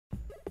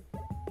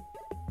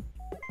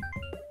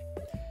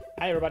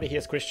Hi everybody,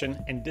 here's Christian,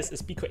 and this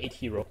is Pico-8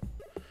 Hero.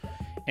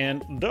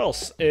 And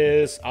this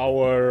is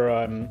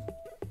our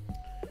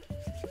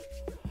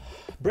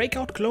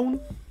Breakout clone.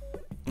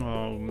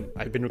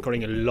 I've been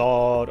recording a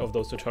lot of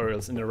those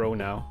tutorials in a row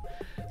now,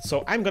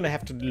 so I'm gonna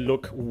have to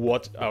look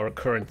what our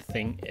current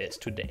thing is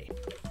today.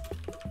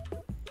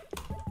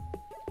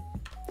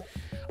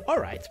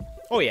 Alright,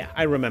 oh yeah,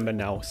 I remember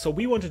now. So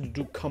we wanted to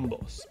do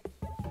combos.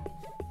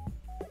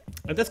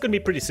 And that's going to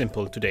be pretty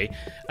simple today.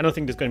 I don't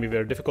think it's going to be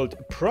very difficult.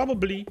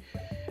 Probably,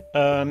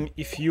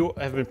 if you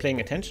have been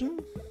paying attention,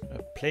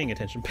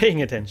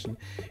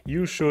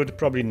 you should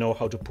probably know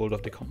how to pull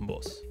off the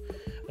combos.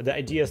 The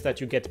idea is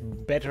that you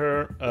get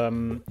better,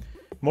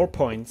 more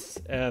points,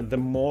 the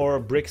more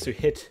bricks you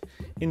hit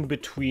in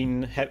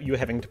between you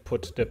having to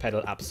put the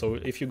pedal up. So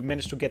if you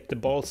manage to get the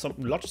ball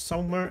lodged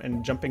somewhere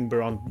and jumping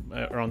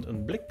around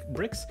on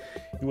bricks,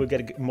 you will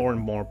get more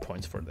and more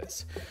points for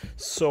this.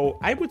 So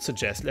I would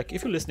suggest, like,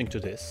 if you're listening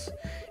to this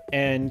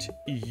and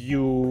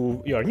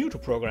you are new to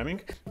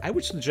programming, I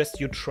would suggest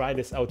you try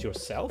this out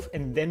yourself,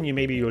 and then you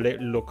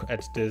look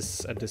at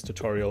this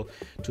tutorial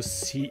to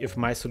see if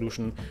my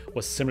solution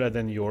was similar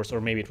than yours,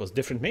 or maybe it was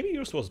different. Maybe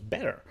yours was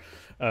better.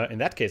 In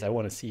that case, I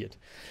want to see it.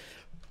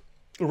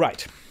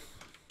 Right.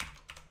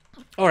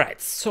 All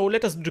right, so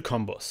let us do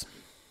combos.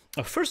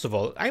 First of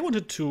all, I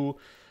wanted to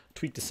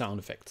tweak the sound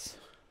effects.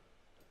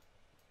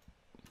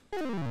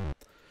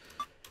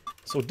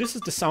 So this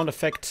is the sound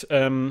effect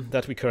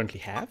that we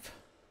currently have.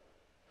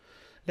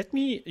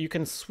 You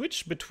can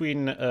switch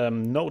between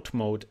note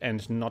mode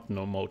and not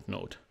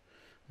mode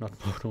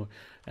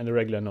and a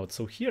regular note.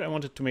 So here I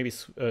wanted to maybe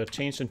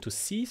change them to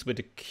C's with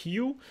a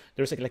Q.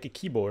 There's like a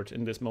keyboard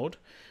in this mode,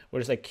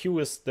 whereas like Q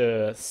is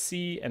the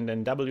C and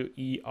then W,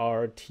 E,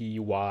 R, T,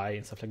 Y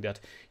and stuff like that.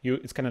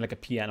 It's kind of like a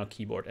piano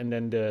keyboard, and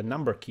then the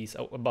number keys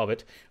above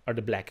it are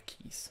the black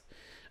keys.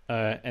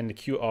 And the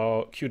Q,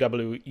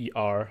 W, E,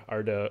 R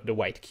are the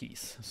white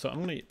keys. So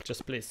I'm gonna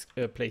just place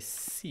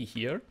C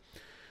here.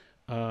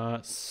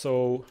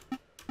 So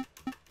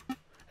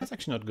that's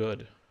actually not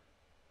good.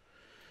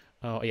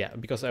 Oh yeah,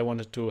 because I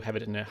wanted to have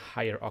it in a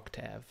higher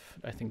octave.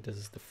 I think this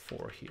is the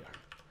 4 here.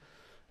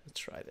 Let's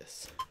try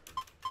this.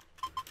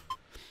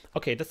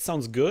 Okay, that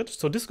sounds good.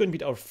 So this is going to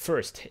be our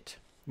first hit,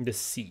 the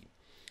C.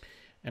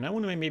 And I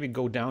want to maybe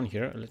go down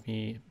here. Let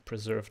me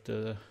preserve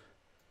the...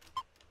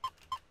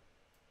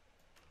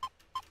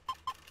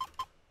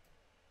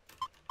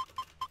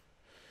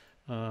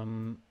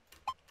 I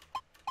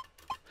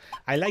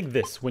like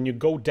this, when you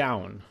go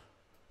down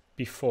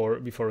before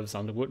the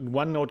sound.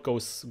 One note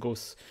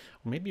goes,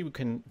 maybe we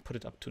can put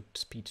it up to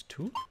speed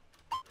 2.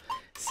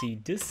 See,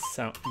 this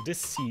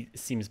C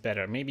seems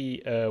better.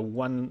 Maybe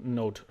one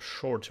note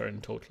shorter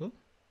in total.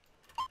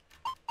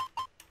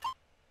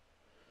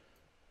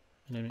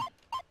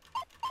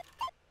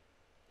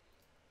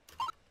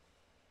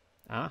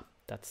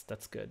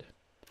 That's good.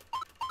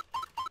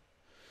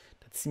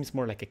 That seems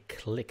more like a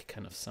click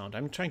kind of sound.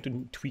 I'm trying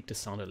to tweak the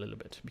sound a little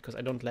bit because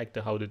I don't like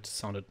how it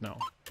sounded now.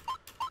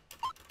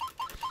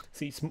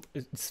 See,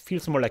 it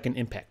feels more like an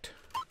impact.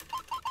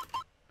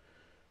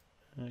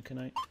 Can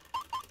I?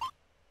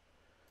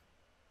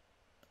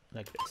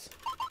 Like this.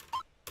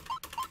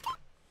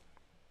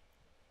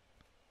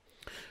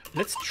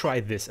 Let's try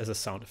this as a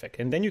sound effect.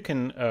 And then you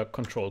can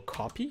control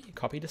copy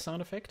the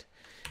sound effect,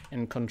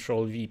 and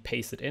control V,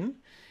 paste it in.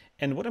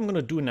 And what I'm going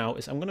to do now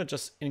is I'm going to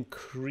just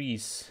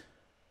increase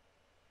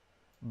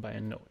by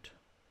a note.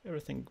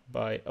 Everything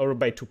by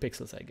 2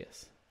 pixels, I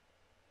guess.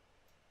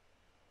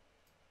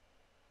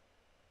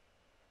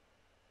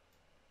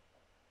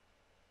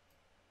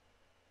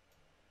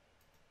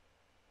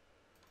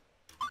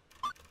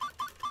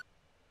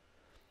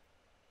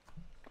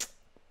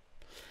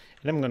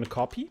 And I'm going to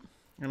copy,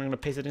 and I'm going to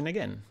paste it in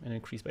again and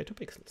increase by 2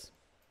 pixels.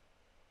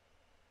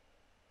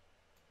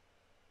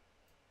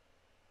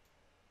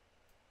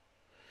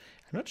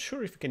 I'm not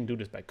sure if you can do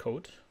this by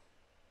code,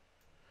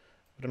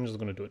 but I'm just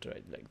going to do it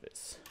right like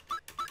this.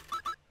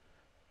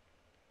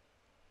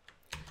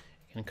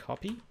 You can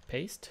copy,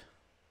 paste.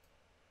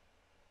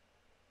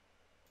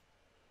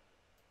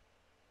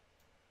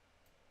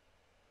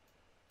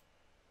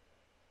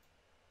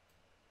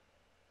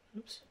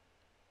 Oops.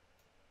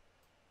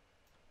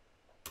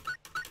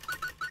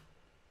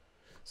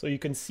 So you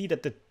can see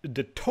that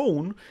the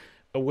tone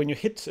when you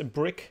hit a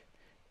brick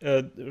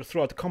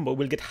throughout the combo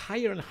will get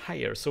higher and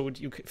higher. So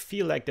you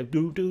feel like the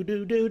do do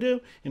do do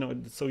do. You know,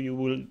 so you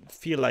will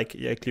feel like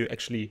it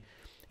actually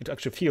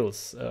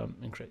feels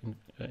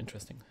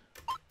interesting.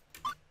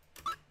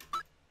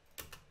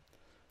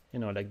 You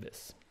know, like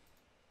this.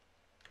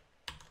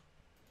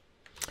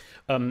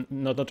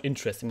 Not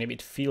interesting. Maybe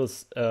it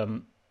feels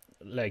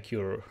like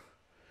you're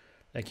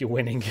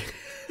winning,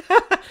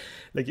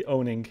 like you're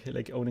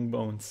owning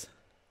bones.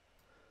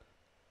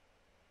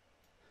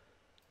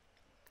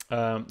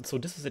 So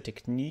this is a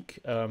technique,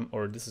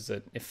 or this is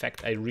an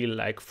effect I really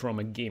like from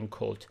a game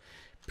called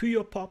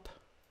Pico-8,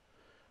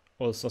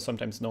 also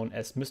sometimes known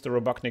as Mr.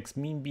 Robotnik's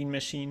Mean Bean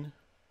Machine.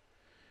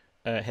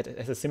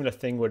 has a similar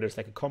thing where there's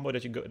like a combo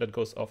that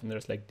goes off, and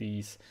there's like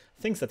these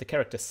things that the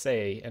characters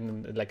say,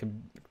 and like a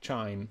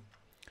chime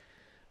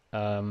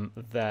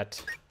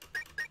that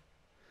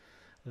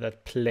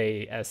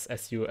play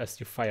as you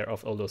fire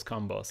off all those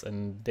combos,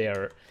 and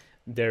they're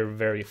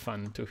very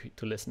fun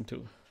to listen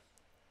to.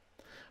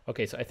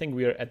 Okay, so I think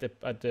we are at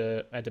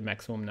the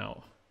maximum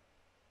now.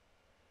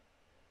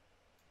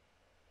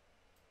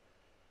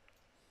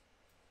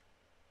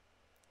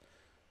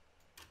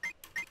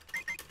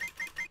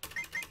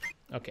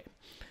 Okay,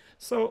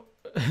 so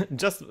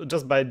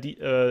just by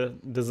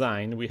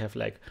design, we have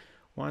like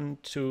 1,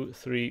 2,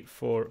 3,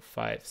 4,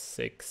 5,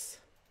 6,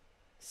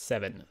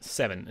 7.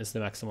 7 is the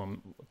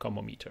maximum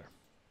combo meter,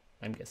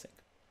 I'm guessing.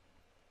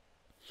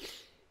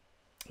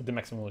 The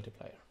maximum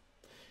multiplier.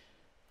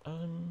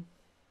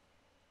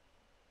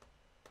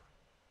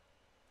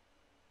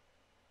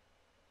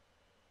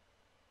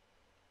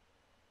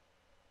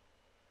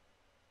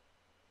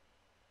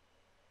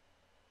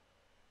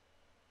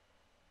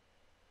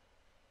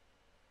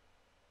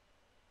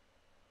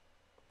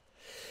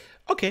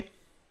 Okay.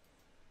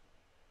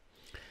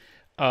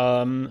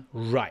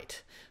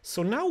 Right.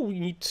 So now we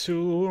need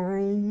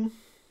to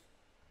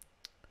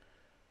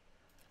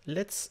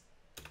let's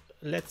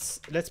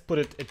put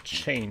it a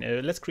chain.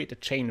 Let's create a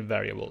chain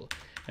variable,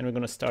 and we're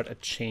going to start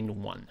at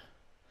chain 1.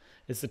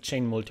 It's a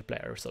chain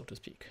multiplier, so to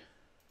speak.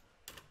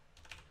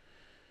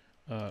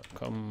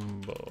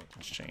 Combo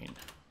chain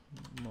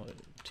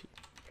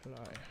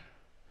multiplier.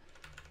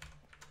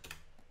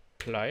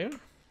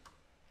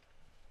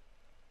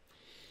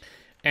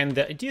 And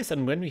the idea is that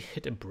when we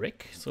hit a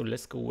brick, so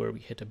let's go where we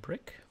hit a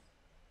brick.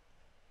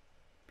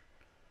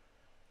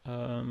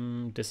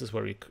 This is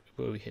where we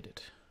hit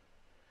it.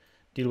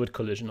 Deal with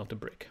collision of the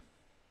brick.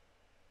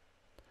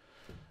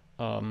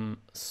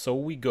 So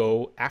we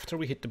go, after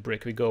we hit the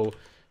brick, we go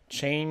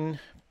chain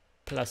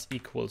plus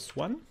equals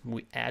 1.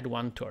 We add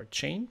 1 to our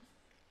chain.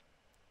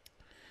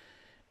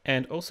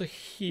 And also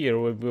here,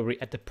 where we're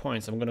at the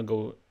points, I'm going to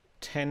go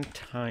 10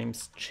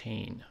 times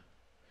chain.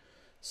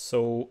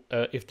 So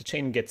if the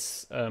chain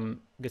gets to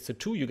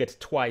 2, you get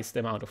twice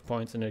the amount of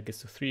points, and it gets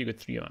to 3, you get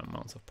 3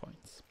 amounts of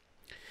points.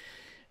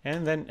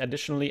 And then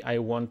additionally, I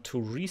want to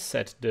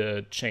reset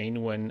the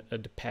chain when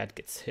the pad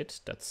gets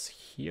hit. That's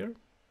here.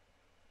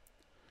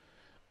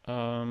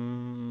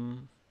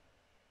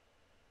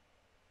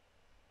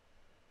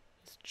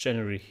 It's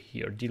generally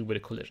here, deal with a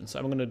collision. So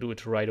I'm going to do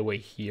it right away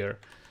here.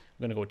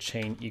 I'm going to go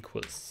chain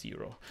equals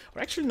 0.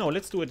 Or actually, no,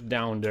 let's do it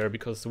down there,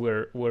 because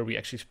where we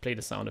actually play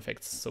the sound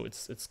effects, so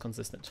it's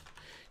consistent.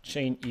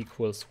 Chain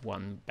equals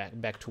 1,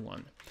 back to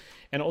 1.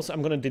 And also,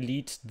 I'm going to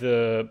delete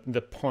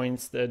the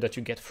points that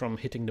you get from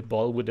hitting the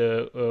ball with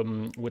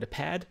a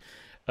pad,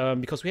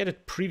 because we had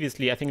it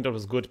previously. I think that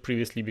was good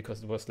previously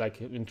because it was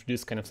like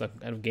introduced kind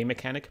of game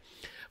mechanic.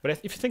 But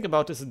if you think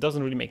about this, it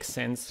doesn't really make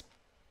sense.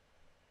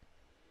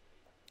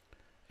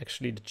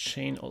 Actually, the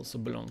chain also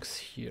belongs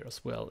here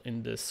as well.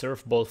 In the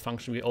serve ball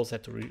function, we also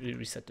had to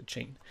reset the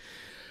chain.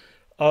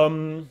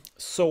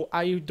 So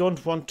I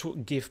don't want to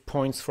give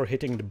points for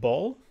hitting the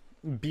ball,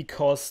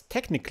 because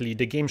technically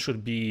the game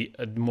should be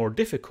more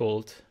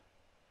difficult.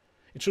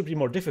 It should be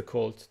more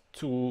difficult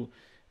to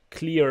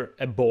clear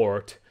a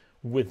board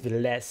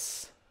within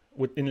less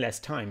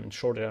time and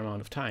shorter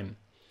amount of time.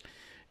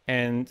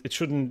 And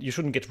you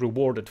shouldn't get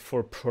rewarded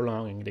for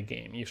prolonging the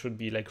game. You should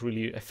be like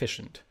really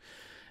efficient.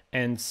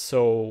 And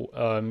so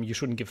you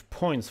shouldn't give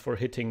points for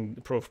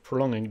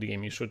prolonging the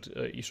game. You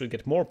should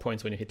get more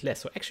points when you hit less.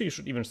 So actually, you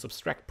should even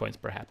subtract points,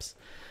 perhaps.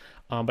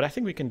 But I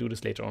think we can do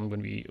this later on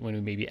when we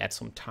maybe add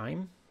some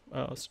time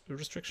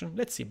restriction.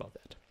 Let's see about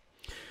that.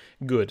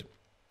 Good.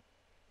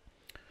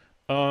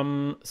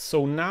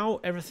 So now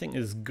everything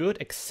is good,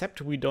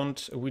 except we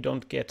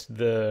don't get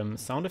the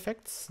sound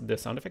effects. The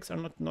sound effects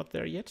are not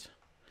there yet.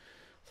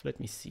 So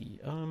let me see.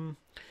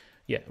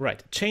 Yeah,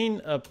 right. Chain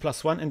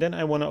plus 1, and then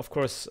I want to, of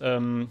course, I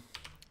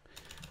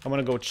want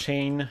to go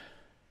chain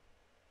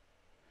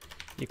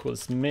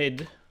equals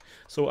mid.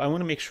 So I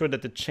want to make sure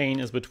that the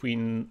chain is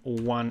between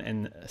 1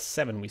 and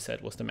 7. We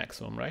said was the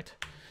maximum, right?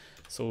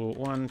 So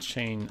 1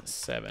 chain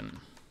 7.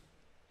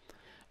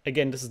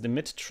 Again, this is the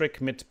mid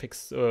trick. Mid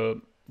picks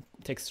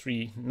takes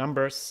 3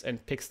 numbers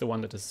and picks the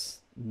one that is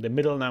the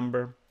middle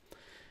number.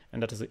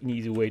 And that is an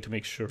easy way to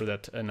make sure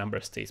that a number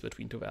stays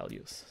between 2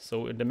 values.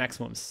 So the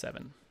maximum is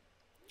 7.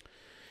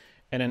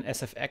 And then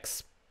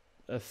SFX,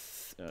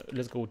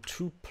 let's go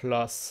 2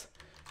 plus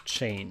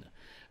chain.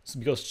 So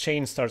because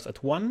chain starts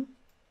at 1,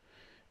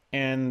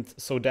 and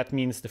so that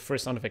means the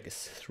first sound effect is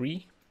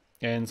 3.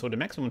 And so the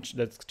maximum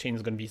that chain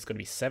is going to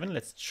be 7.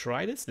 Let's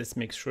try this. Let's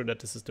make sure that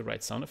this is the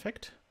right sound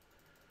effect.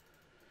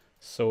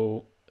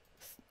 So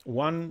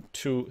 1,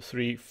 2,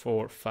 3,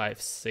 4,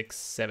 5, 6,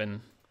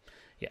 7.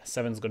 Yeah,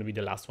 7 is going to be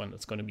the last one.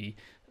 That's going to be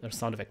the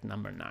sound effect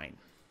number 9.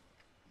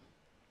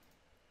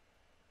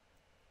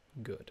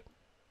 Good.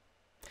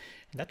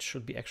 That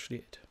should be actually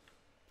it.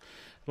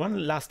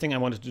 One last thing I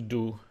wanted to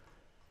do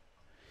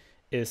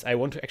is I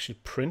want to actually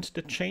print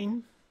the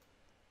chain.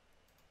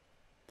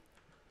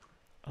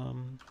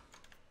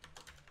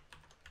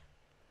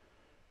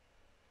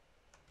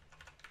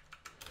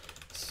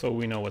 so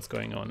we know what's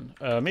going on.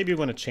 Maybe we're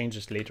going to change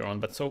this later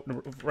on, but so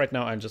right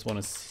now I just want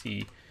to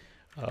see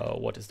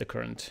what is the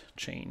current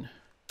chain.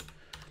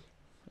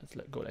 Let's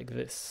go like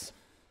this.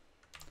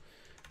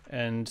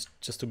 And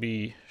just to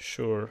be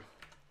sure,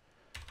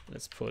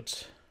 let's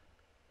put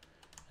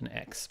an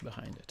X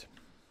behind it.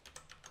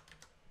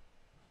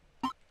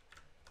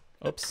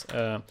 Oops,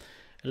 a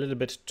little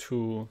bit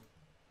too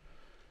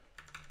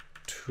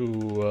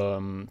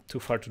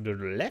far to the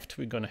left.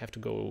 We're gonna have to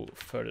go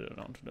further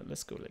down to the.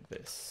 Let's go like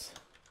this.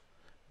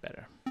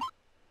 Better.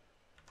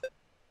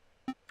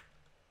 I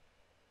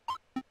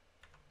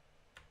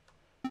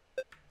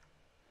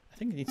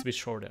think it needs to be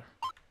shorter.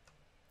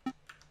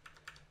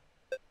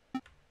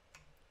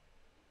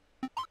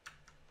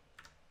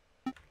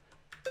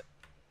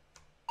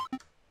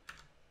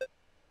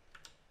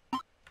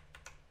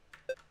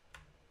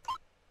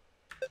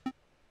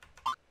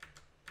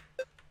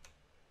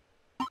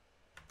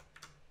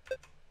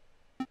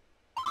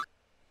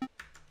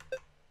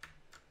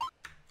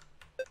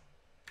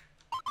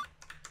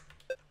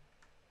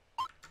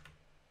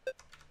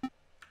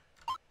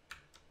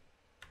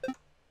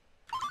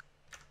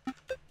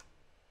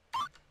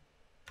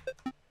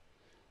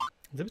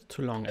 It's a bit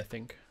too long, I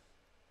think.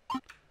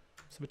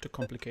 It's a bit too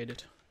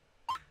complicated.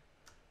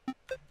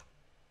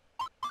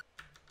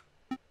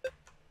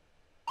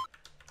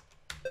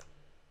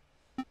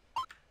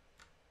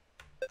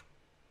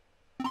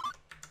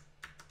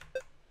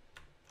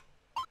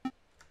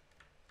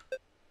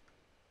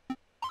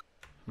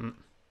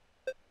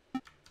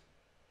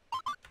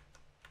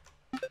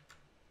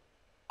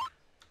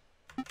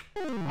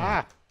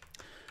 Ah!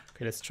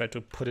 Okay, let's try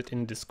to put it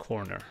in this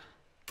corner.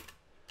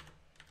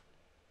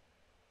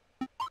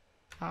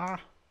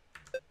 Ah!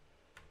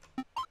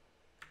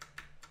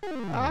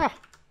 Ah!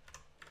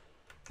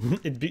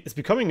 It's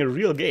becoming a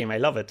real game. I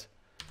love it.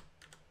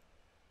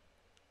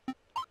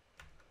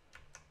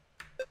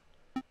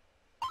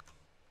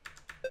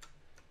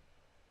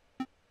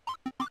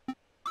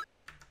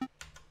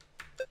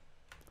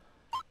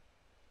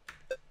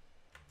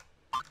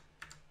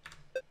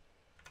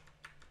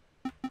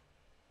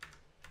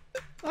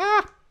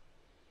 Ah!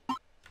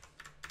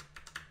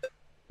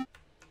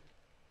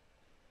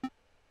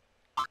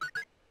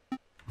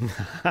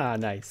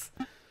 Nice.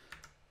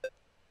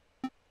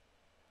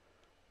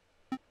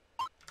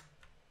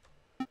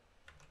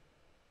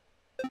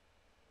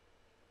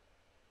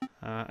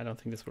 I don't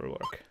think this will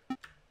work.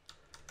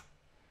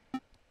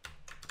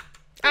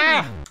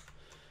 Ah!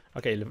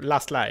 Okay,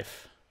 last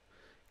life.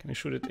 Can we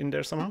shoot it in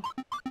there somehow?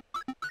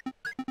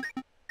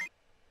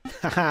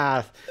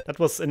 Haha, that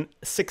was a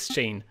 6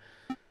 chain.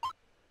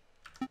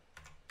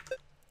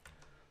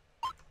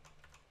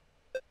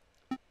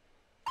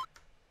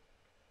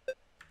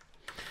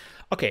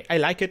 Okay, I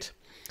like it.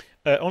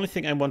 Only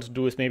thing I want to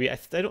do is maybe I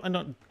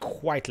don't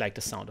quite like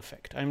the sound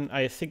effect.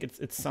 I think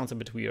it sounds a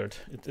bit weird.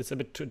 It's a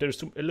bit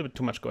there's a little bit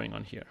too much going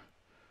on here.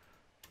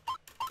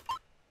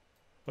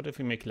 What if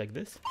we make it like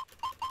this?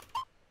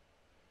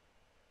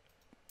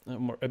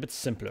 A bit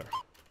simpler.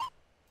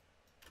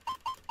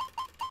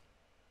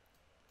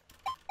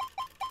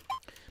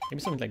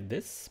 Maybe something like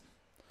this.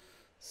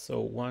 So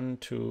 1,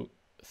 2,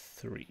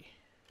 3.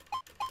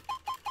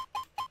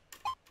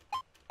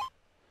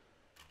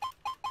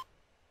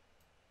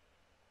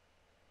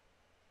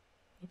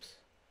 Oops.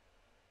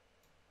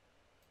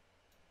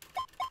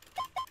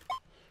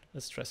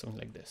 Let's try something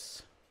like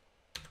this.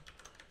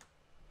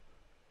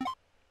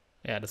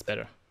 Yeah, that's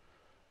better.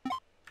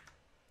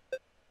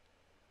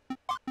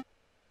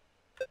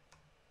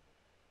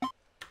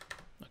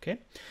 Okay,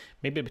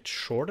 maybe a bit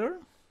shorter.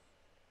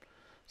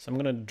 So I'm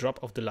gonna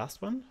drop off the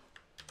last one.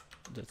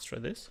 Let's try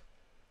this.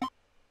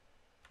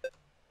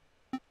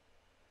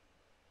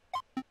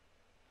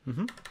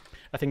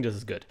 I think this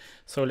is good.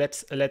 So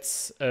let's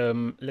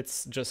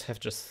just have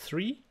just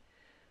 3.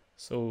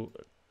 So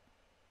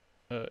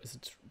is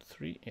it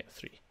 3? Yeah,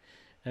 3.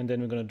 And then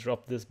we're gonna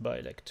drop this by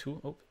like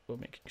 2. Oh, we're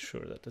making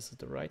sure that this is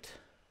the right.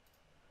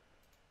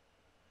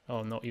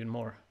 Oh no, even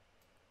more.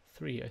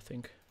 3, I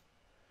think.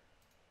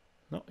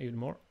 No, even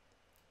more.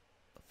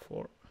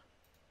 4.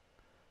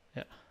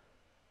 Yeah.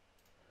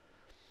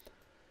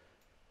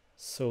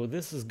 So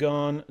this is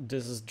gone.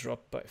 This is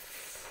dropped by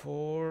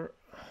 4.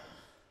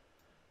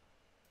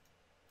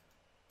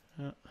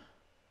 4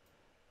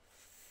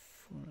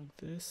 like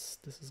this.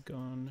 This is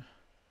gone.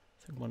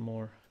 I think one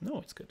more. No,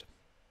 it's good.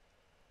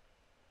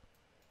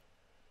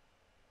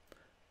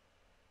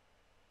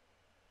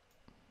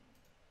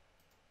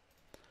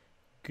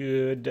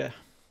 Good.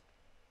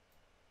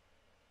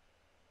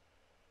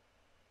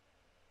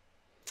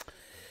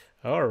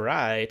 All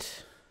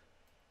right.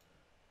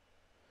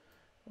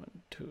 1,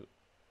 2,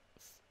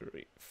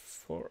 3,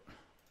 4.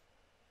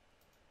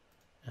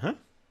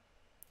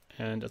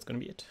 And that's gonna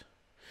be it.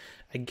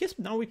 I guess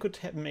now we could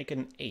make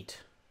an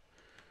 8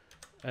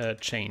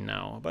 chain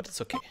now, but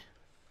it's okay.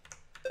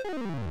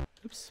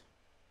 Oops.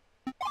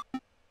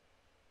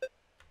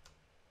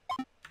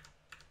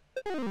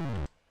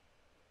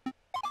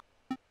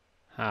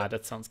 Ah,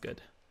 that sounds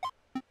good.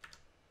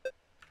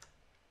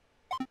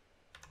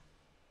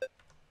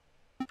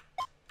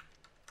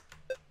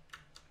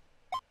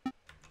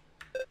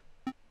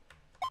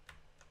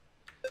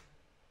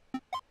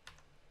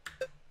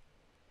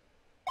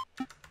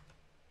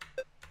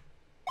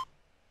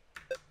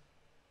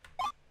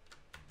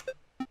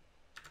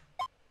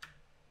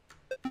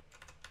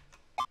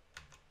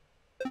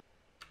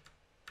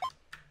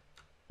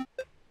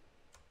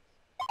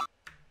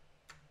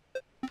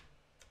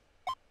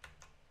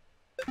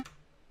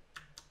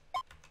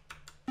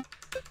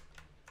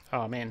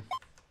 Oh man.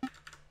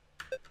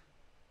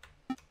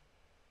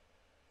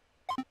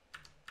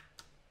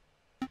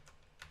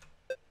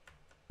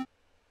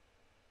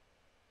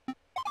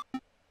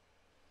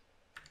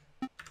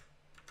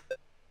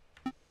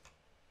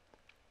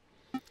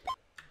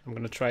 I'm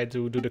gonna try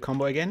to do the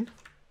combo again.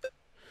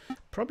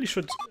 Probably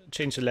should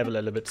change the level a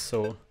little bit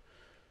so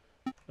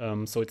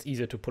so it's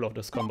easier to pull off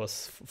those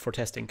combos for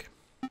testing.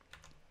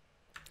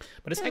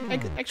 But it's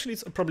actually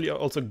it's probably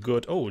also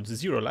good. Oh, it's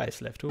 0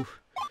 lives left. Ooh.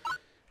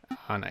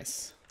 Ah,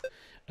 nice.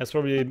 That's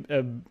probably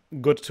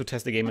good to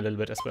test the game a little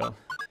bit as well.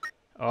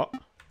 Oh,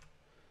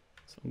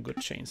 some good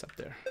chains up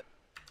there.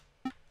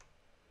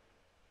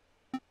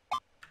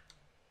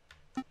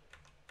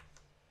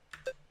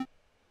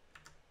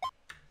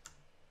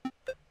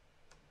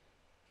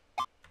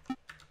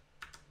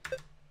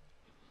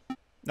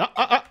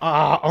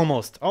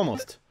 Almost,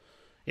 almost.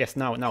 Yes,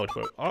 now it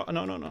worked. Oh,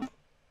 no.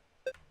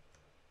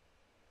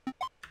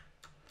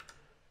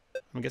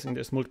 I'm guessing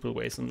there's multiple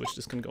ways in which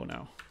this can go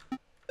now.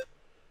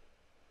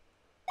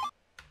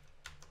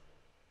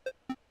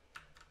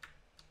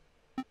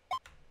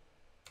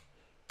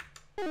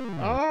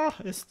 Ah,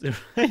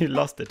 I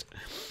lost it.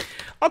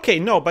 Okay,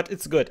 no, but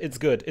it's good. It's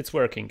good. It's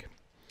working.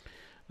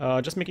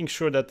 Just making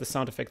sure that the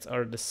sound effects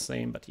are the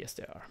same, but yes,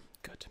 they are.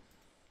 Good.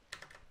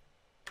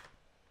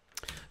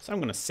 So I'm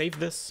gonna save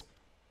this.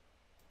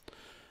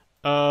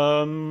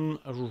 Right.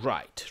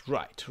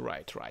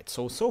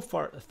 So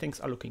far things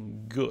are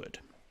looking good.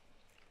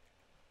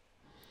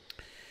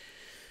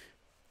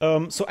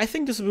 So I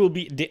think this will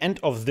be the end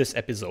of this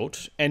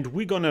episode, and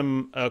we're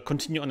gonna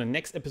continue on the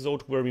next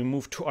episode where we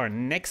move to our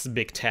next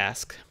big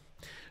task,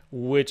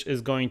 which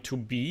is going to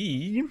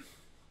be...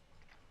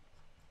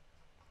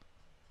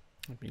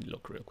 Let me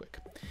look real quick.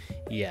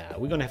 Yeah,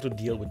 we're gonna have to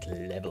deal with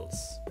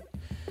levels.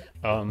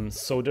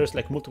 So there's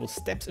like multiple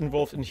steps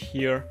involved in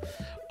here,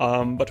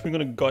 but we're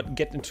gonna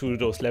get into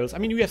those levels. I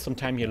mean, we have some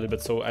time here a little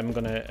bit, so I'm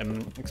gonna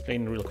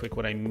explain real quick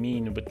what I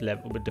mean with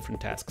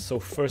different tasks. So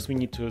first we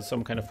need to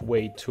some kind of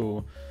way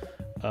to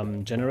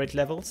generate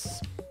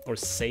levels or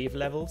save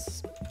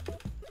levels.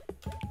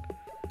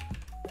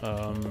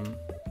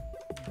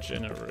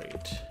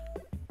 Generate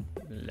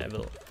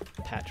level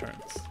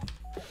patterns.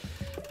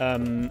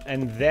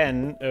 And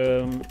then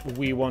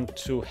we want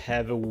to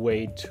have a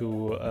way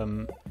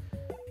to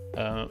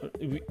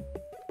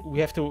we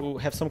have to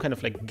have some kind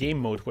of like game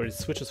mode where it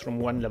switches from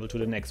one level to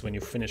the next when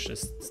you finish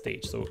this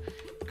stage. So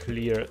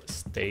clear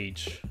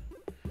stage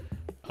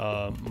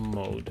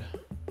mode.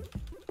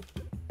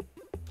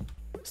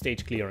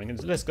 Stage clearing.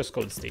 Let's just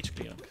call it stage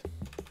clearing.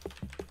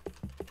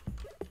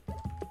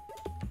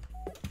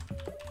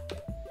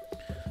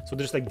 So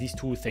there's like these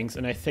two things,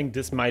 and I think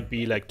this might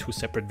be like two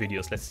separate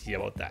videos. Let's see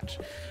about that.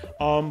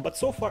 But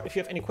so far, if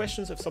you have any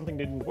questions, if something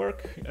didn't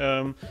work,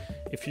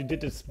 if you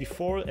did this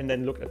before and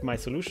then looked at my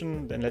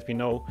solution, then let me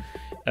know.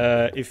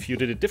 If you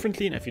did it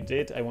differently, and if you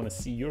did, I want to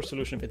see your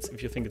solution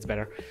if you think it's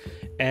better.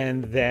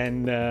 And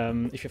then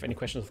if you have any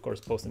questions, of course,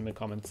 post them in the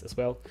comments as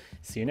well.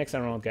 See you next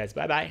time around, guys.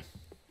 Bye bye.